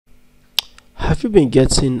Have you been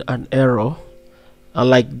getting an error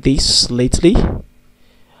like this lately?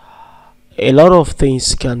 A lot of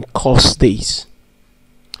things can cause this.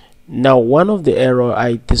 Now, one of the error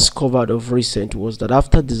I discovered of recent was that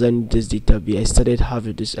after designing this database, I started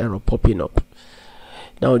having this error popping up.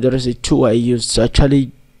 Now, there is a tool I used to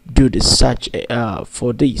actually do the search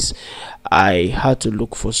for this. I had to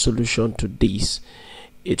look for solution to this.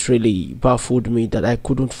 It really baffled me that I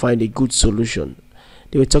couldn't find a good solution.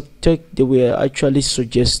 They were actually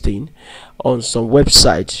suggesting on some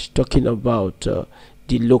website talking about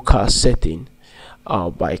the local setting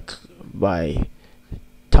by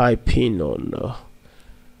typing on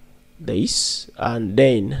this, and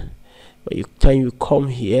then when you come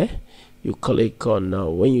here, you click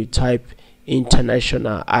on when you type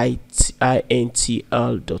international intl.pl,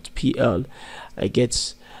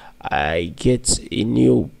 I get a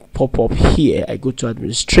new pop-up here. I go to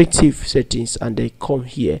administrative settings and they come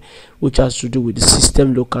here, which has to do with the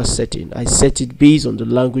system local setting. I set it based on the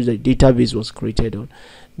language that the database was created on.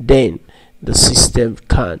 Then the system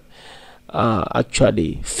can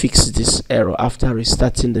actually fix this error after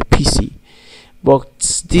restarting the PC.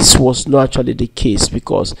 But this was not actually the case,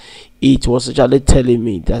 because it was actually telling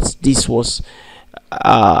me that this was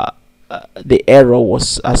the error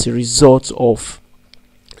was as a result of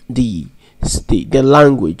the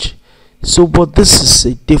language. So, but this is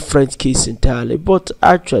a different case entirely. But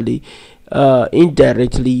actually,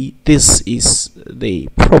 indirectly, this is the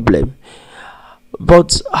problem.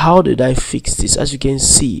 But how did I fix this? As you can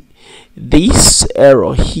see, this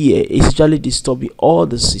error here is actually disturbing all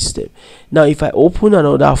the system. Now, if I open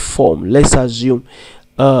another form, let's assume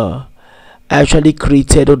I actually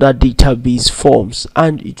created other database forms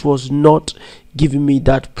and it was not giving me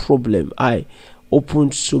that problem. I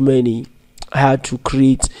opened so many, I had to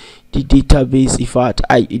create the database. In fact,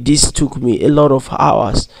 this took me a lot of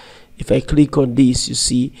hours. If I click on this, you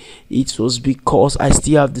see it was because I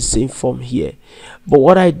still have the same form here. But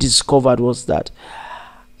what I discovered was that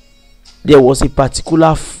there was a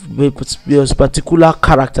particular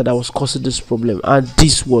character that was causing this problem, and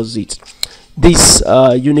this was it. This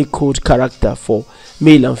Unicode character for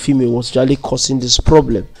male and female was actually causing this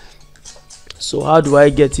problem. So how do I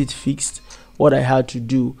get it fixed? What I had to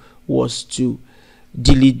do was to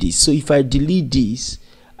delete this. So if I delete this,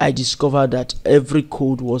 I discovered that every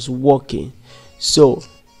code was working. So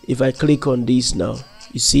if I click on this now,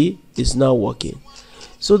 you see it's now working.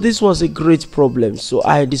 So this was a great problem. So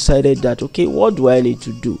I decided that, okay, what do I need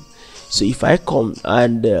to do? So if I come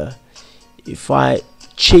and if I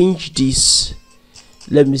change this,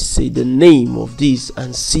 let me say the name of this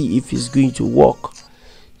and see if it's going to work.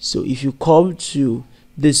 So if you come to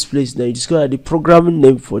this place now, you discover the programming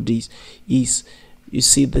name for this is, you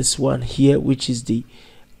see this one here, which is the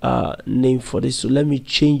name for this. So let me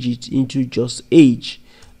change it into just age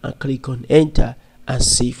and click on enter and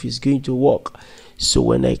see if it's going to work. So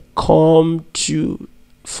when I come to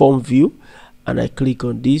form view and I click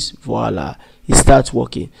on this, voila, it starts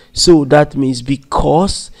working. So that means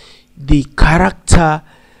because the character,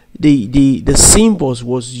 the symbols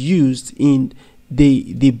was used in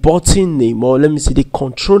the button name, or let me say the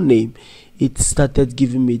control name, it started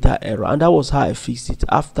giving me that error. And that was how I fixed it.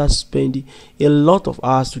 After spending a lot of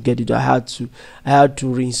hours to get it, I had to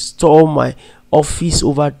reinstall my Office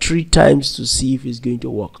over 3 times to see if it's going to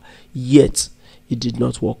work. Yet it did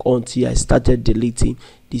not work until I started deleting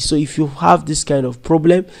this. So if you have this kind of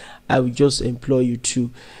problem, I will just implore you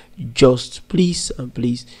to just please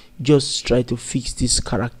just try to fix this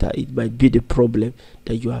character. It might be the problem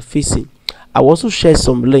that you are facing. I will also share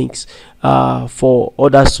some links for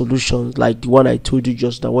other solutions like the one I told you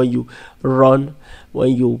just now. When you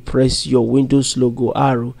press your Windows logo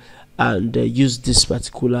arrow and use this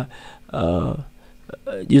particular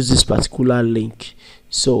link,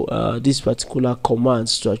 so this particular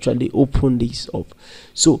commands to actually open this up.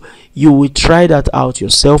 So you will try that out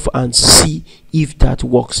yourself and see if that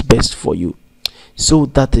works best for you. So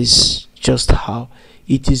that is just how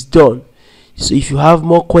it is done. So if you have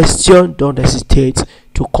more questions, don't hesitate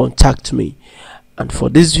to contact me. And for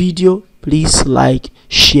this video, please like,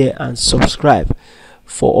 share and subscribe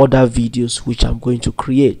for other videos which I'm going to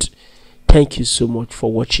create. Thank you so much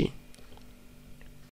for watching.